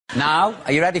Now,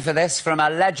 are you ready for this? From our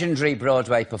legendary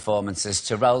Broadway performances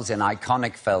to roles in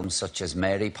iconic films such as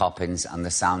Mary Poppins and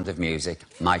The Sound of Music,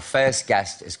 my first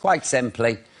guest is quite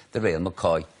simply the real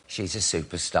McCoy. She's a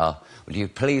superstar. Will you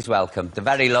please welcome the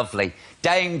very lovely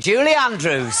Dame Julie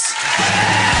Andrews.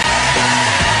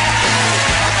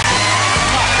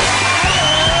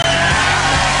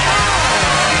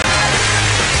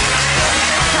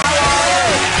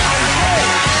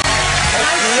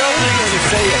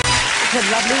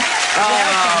 Lovely. Oh,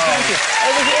 thank you.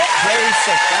 Over here. Please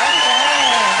sit down.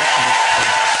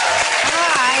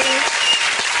 Hi.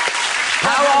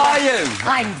 How are you?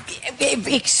 I'm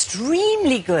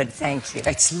extremely good, thank you.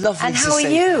 It's lovely and to see how are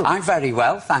you? I'm very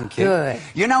well, thank you. Good.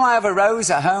 You know I have a rose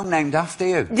at home named after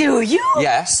you. Do you?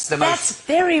 Yes. That's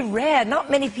very rare. Not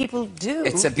many people do.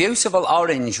 It's a beautiful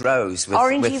orange rose with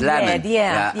lemon. Red,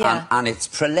 yeah. And it's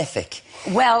prolific.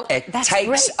 Well, it that's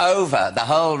takes great. over the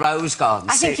whole rose garden.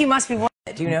 I think you must be one of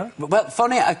it, do you know? Well,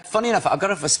 funny enough, I got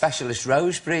off a specialist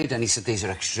rose breed and he said these are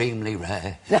extremely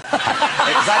rare. It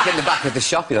was like in the back of the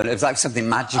shop, you know, it was like something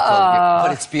magical.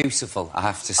 But it's beautiful, I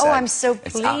have to say. Oh, I'm so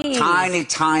pleased. It's tiny,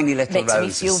 tiny little roses.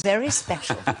 Makes me feel very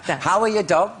special. How are your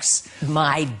dogs?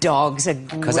 My dogs are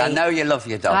great. Because I know you love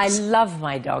your dogs. I love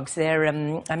my dogs. They're,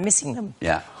 I'm missing them.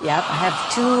 Yeah. Yeah, I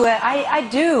have two. I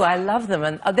do. I love them.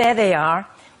 And there they are.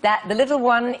 The little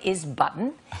one is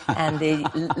Button, and the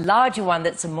larger one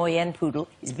that's a Moyenne poodle,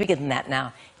 he's bigger than that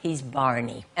now, he's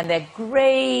Barney. And they're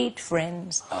great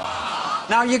friends.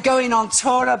 Now, you're going on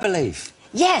tour, I believe.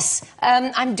 Yes,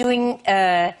 I'm doing,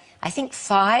 I think,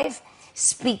 5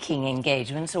 speaking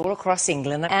engagements all across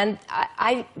England. And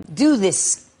I do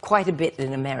this quite a bit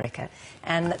in America.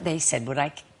 And they said, would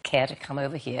I care to come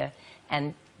over here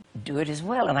and do it as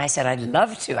well? And I said, I'd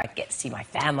love to. I'd get to see my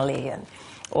family and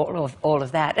all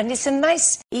of that. And it's a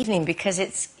nice evening because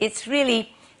it's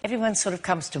really, everyone sort of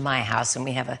comes to my house and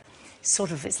we have a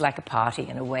sort of, it's like a party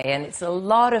in a way, and it's a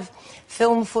lot of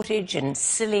film footage and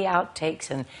silly outtakes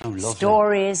and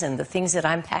stories and the things that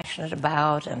I'm passionate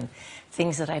about and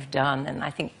things that I've done. And I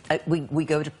think we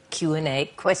go to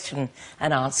Q&A, question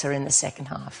and answer, in the second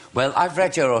half. Well, I've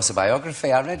read your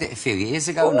autobiography. I read it a few years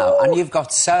ago now, and you've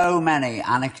got so many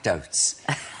anecdotes.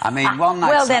 I mean, one night...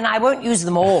 Well, then, I won't use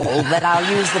them all, but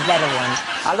I'll use the better ones.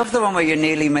 I love the one where you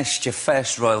nearly missed your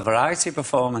first Royal Variety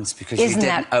performance because you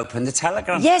didn't open the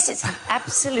telegram. Yes, it's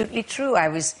absolutely true. I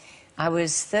was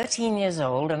 13 years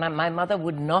old, and my mother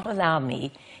would not allow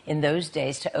me in those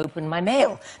days to open my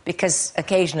mail because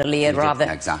occasionally a rather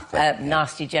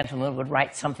nasty gentleman would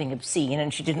write something obscene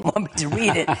and she didn't want me to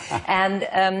read it.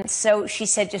 And so she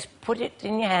said, just put it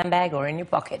in your handbag or in your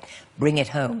pocket, bring it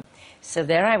home. So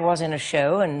there I was in a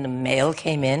show and the mail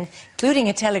came in, including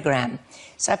a telegram.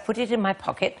 So I put it in my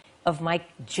pocket of my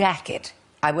jacket.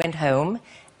 I went home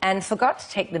and forgot to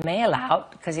take the mail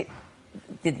out because it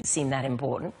didn't seem that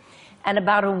important. And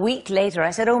about a week later, I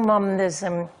said, oh, Mum, there's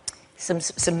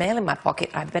some mail in my pocket.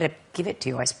 I'd better give it to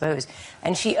you, I suppose.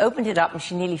 And she opened it up and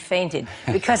she nearly fainted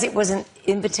because it was an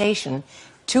invitation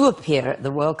to appear at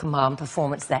the Royal Command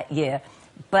performance that year.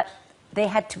 But they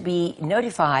had to be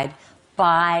notified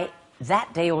by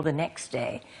that day or the next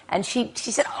day. And she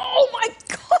said, oh, my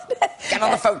God. Get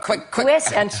on the phone, quick.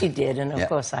 Yes, and she did, and of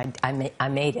course I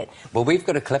made it. Well, we've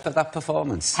got a clip of that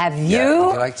performance. Have you? Yeah,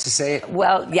 would you like to see it?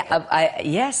 Well, yeah,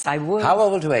 yes, I would. How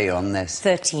old were you on this?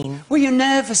 13. Were you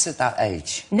nervous at that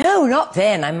age? No, not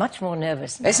then. I'm much more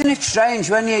nervous now. Isn't it strange?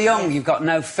 When you're young, you've got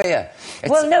no fear.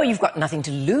 Well, no, you've got nothing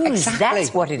to lose. Exactly.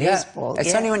 That's what it is, Paul.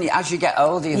 It's only when as you get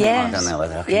older, you think, I don't know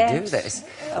whether I can do this.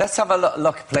 Let's have a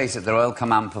look, please, at the Royal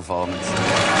Command performance.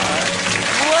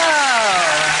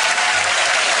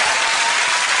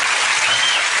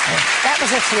 That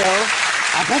was a thrill.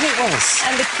 I bet it was.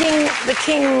 And the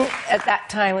king at that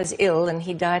time was ill, and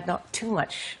he died not too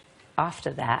much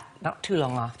after that, not too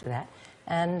long after that.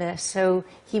 And so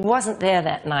he wasn't there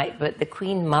that night, but the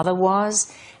Queen Mother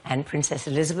was, and Princess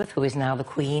Elizabeth, who is now the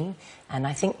Queen, and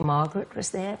I think Margaret was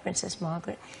there, Princess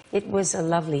Margaret. It was a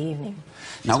lovely evening.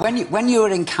 Now, when you were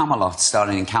in Camelot,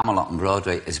 starring in Camelot on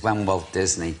Broadway, is when Walt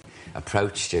Disney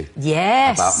approached you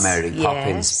about Mary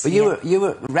Poppins. But you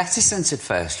were reticent at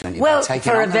first, weren't you? Well,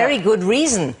 for a very good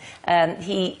reason.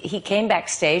 He came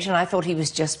backstage and I thought he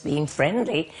was just being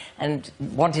friendly and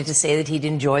wanted to say that he'd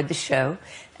enjoyed the show.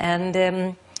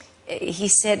 And he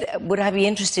said, would I be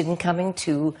interested in coming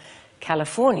to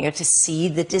California to see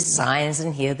the designs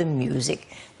and hear the music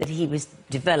that he was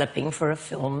developing for a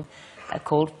film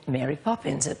called Mary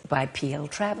Poppins by P.L.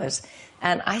 Travers.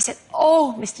 And I said,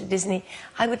 oh, Mr. Disney,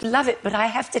 I would love it, but I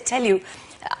have to tell you,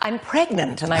 I'm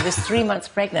pregnant, and I was 3 months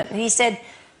pregnant. And he said,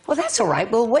 Well, that's all right,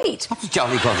 we'll wait. That was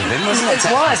jolly good of him, wasn't it?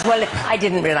 It was. Well, I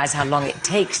didn't realise how long it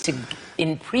takes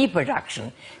in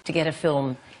pre-production to get a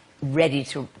film ready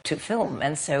to film.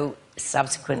 And so,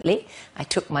 subsequently, I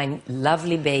took my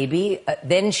lovely baby,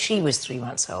 then she was 3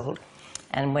 months old,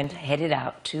 and headed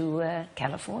out to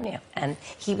California. And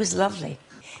he was lovely.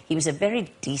 He was a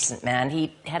very decent man.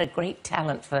 He had a great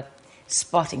talent for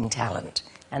spotting talent,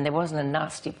 and there wasn't a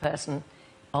nasty person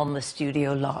on the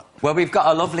studio lot. Well, we've got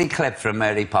a lovely clip from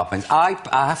Mary Poppins. I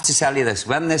have to tell you this.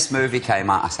 When this movie came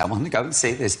out, I said, I want to go and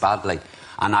see this badly.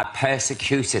 And I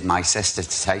persecuted my sister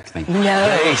to take me.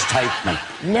 No. Please take me.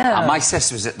 No. And my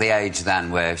sister was at the age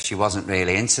then where she wasn't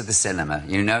really into the cinema,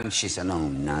 you know, and she said, oh,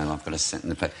 no, I've got to sit in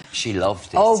the place. She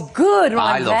loved it. Oh, good. Well,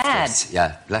 I loved it.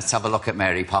 Yeah. Let's have a look at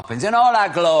Mary Poppins in all her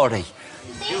glory.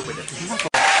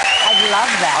 I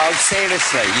love that. Oh,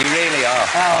 seriously, you really are.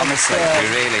 Oh, honestly, good. you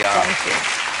really are. Thank you.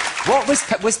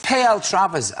 What was P.L.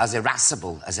 Travers as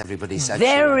irascible as everybody said?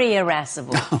 Very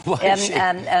irascible. She?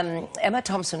 Emma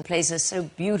Thompson plays her so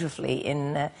beautifully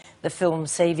in the film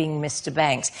Saving Mr.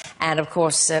 Banks. And, of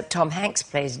course, Tom Hanks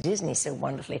plays Disney so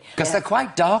wonderfully. Because they're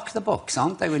quite dark, the books,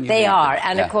 aren't they? When you they read are. them?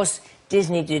 And, yeah. of course,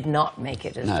 Disney did not make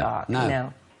it as dark.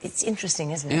 No. It's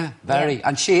interesting, isn't it? Yeah, very. Yeah.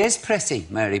 And she is pretty,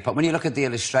 Mary Poppins. When you look at the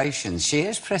illustrations, she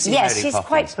is pretty, yes, Mary she's Poppins.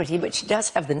 quite pretty, but she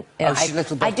does have the...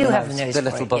 I do have the nose The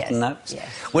little button nose.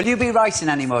 Yes. Will you be writing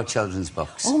any more children's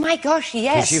books? Oh, my gosh,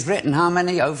 yes. Because you've written how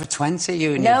many? Over 20,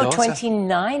 you and your daughter? No,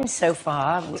 29 so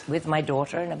far with my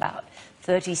daughter, and about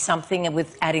 30-something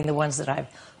with adding the ones that I've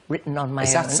written on my own.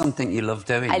 Is that something you love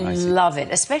doing? I love it,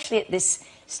 especially at this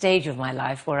stage of my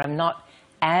life where I'm not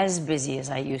as busy as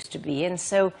I used to be. And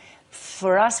so,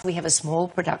 for us, we have a small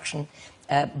production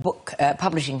book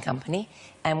publishing company,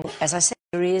 and as I said,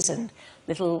 series and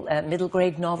little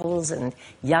middle-grade novels and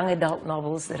young adult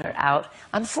novels that are out.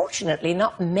 Unfortunately,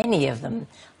 not many of them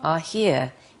are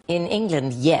here in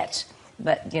England yet,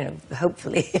 but, you know,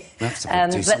 hopefully. But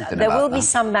there will be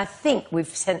some, I think we've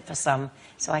sent for some,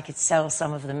 so I could sell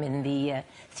some of them in the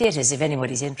theatres if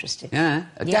anybody's interested. Yeah,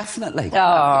 definitely.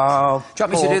 Oh, do you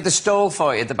want me to do the stall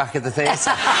for you at the back of the theatre?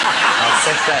 I'll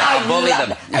sit there, I'll bully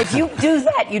them. If you do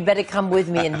that, you'd better come with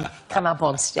me and come up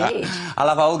on stage. I'll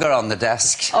have Olga on the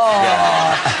desk. Oh,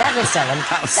 yeah. That'll sell them.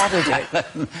 That'll do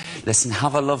it. Listen,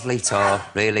 have a lovely tour.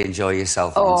 Really enjoy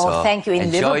yourself on tour. Oh, thank you.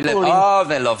 In Liverpool. Oh,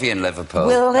 they love you in Liverpool.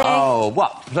 Will they? Oh,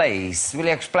 what, please? Will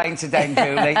you explain to Dame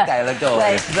Julie? They'll adore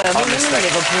you. Birmingham,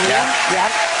 Liverpool. Yeah.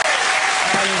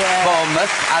 And,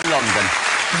 Bournemouth and London.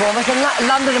 Bournemouth and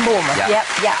London and Bournemouth.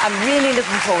 Yeah. I'm really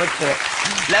looking forward to it.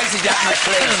 Ladies and gentlemen,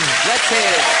 please, let's hear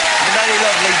it. The very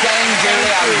lovely Dame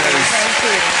Julie Andrews. Thank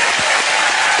you.